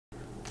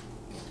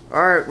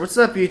Alright, what's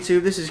up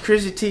YouTube? This is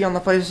Chrissy T on the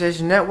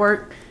PlayStation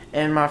Network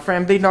and my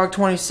friend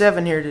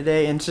BigDog27 here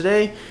today, and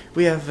today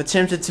we have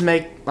attempted to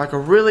make like a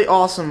really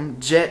awesome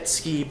jet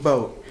ski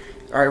boat.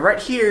 Alright, right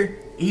here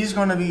he's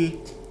gonna be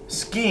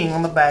skiing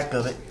on the back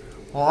of it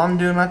while I'm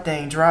doing my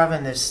thing,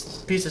 driving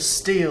this piece of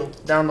steel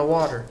down the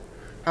water.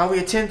 How we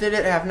attempted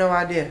it, I have no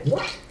idea.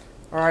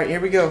 Alright, here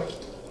we go.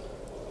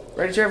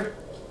 Ready, Trevor?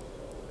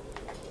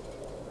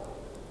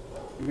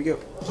 Here we go.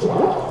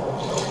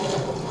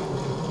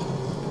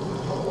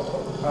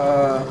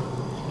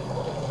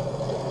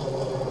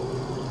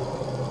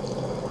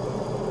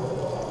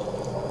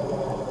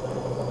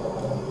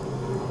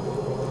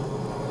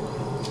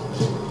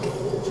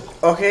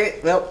 Okay,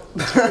 well,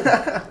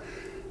 that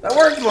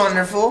worked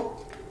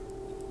wonderful.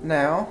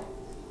 Now,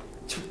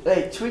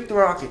 hey, tweak the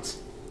rockets.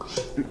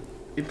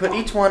 You put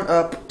each one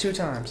up 2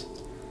 times.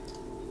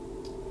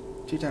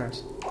 2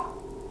 times.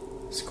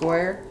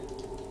 Square.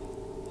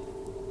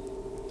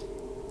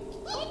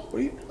 What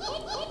are you?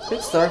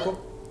 Hit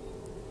circle.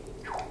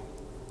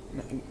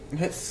 No,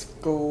 hit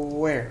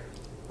square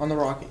on the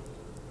rocket.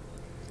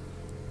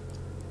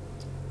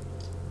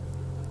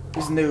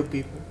 These new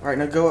people. Alright,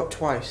 now go up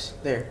twice.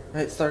 There.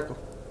 Hit circle.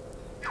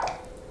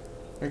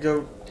 Now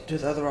go to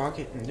the other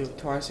rocket and do it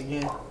twice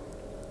again.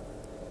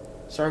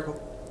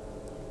 Circle.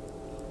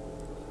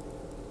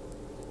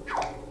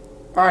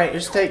 Alright,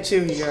 just take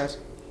 2, you guys.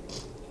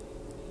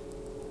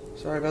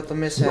 Sorry about the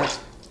mishap. Let's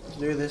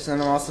do this,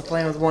 and I'm also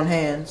playing with one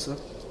hand, so.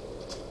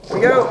 Here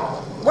we go!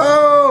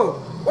 Whoa!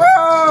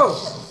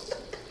 Whoa!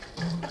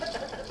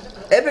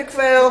 Epic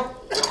fail!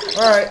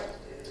 Alright.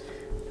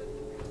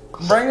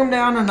 Bring them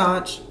down a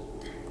notch.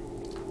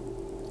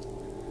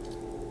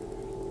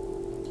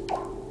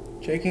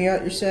 Checking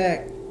out your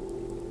sack.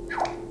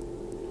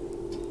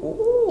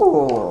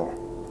 Ooh.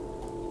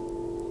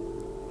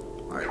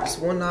 Alright,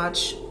 just 1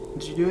 notch.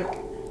 Did you do it?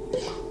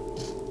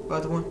 The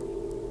other one?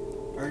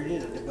 I already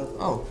did it.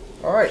 Oh.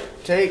 Alright,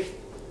 take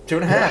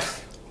 2.5.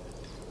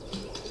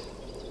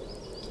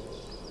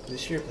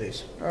 This here,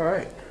 please.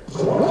 Alright.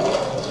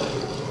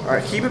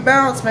 Alright, keep it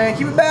balanced, man.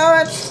 Keep it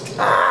balanced!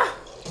 Ah!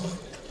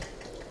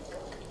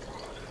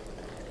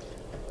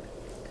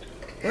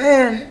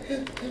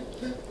 Man.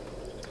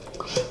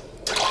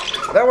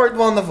 That worked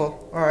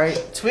wonderful.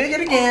 Alright, twig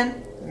it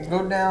again. And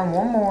go down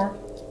 1 more.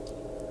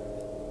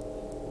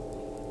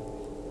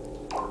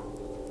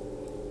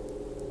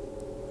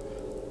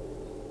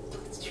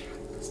 Let's try.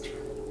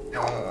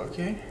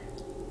 Okay.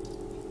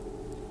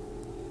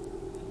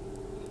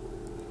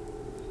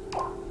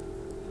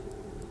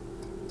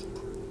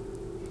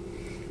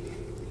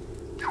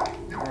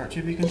 Alright,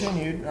 to be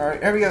continued.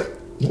 Alright, here we go.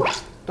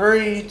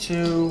 3,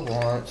 2, 1.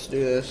 Let's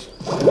do this.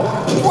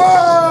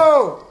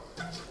 Whoa!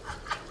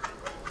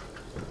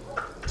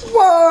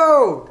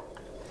 Whoa!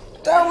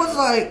 That was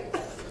like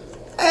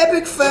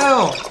epic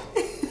fail.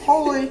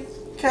 Holy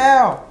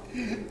cow.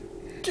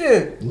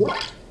 Dude.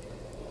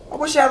 I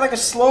wish I had like a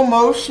slow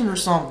motion or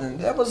something.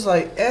 That was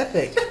like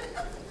epic.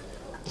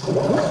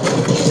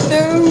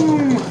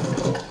 Doom!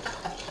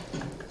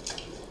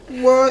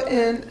 What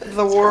in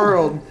the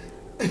world?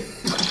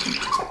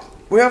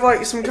 We have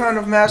like some kind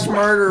of mass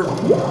murder,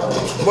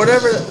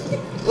 whatever.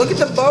 Look at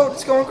the boat,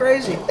 it's going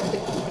crazy.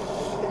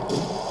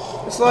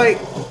 It's like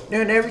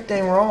doing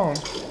everything wrong.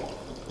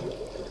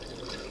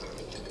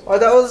 Well,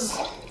 that was,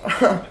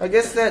 I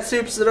guess that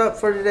soups it up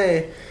for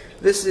today.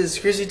 This is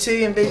Chrissy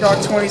T and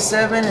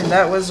BigDog27, and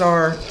that was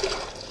our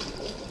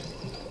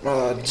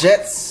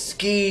jet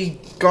ski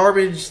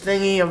garbage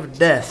thingy of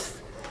death.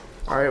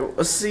 Alright,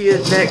 we'll see you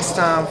next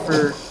time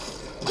for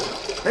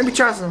maybe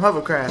try some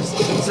hovercrafts.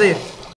 See ya.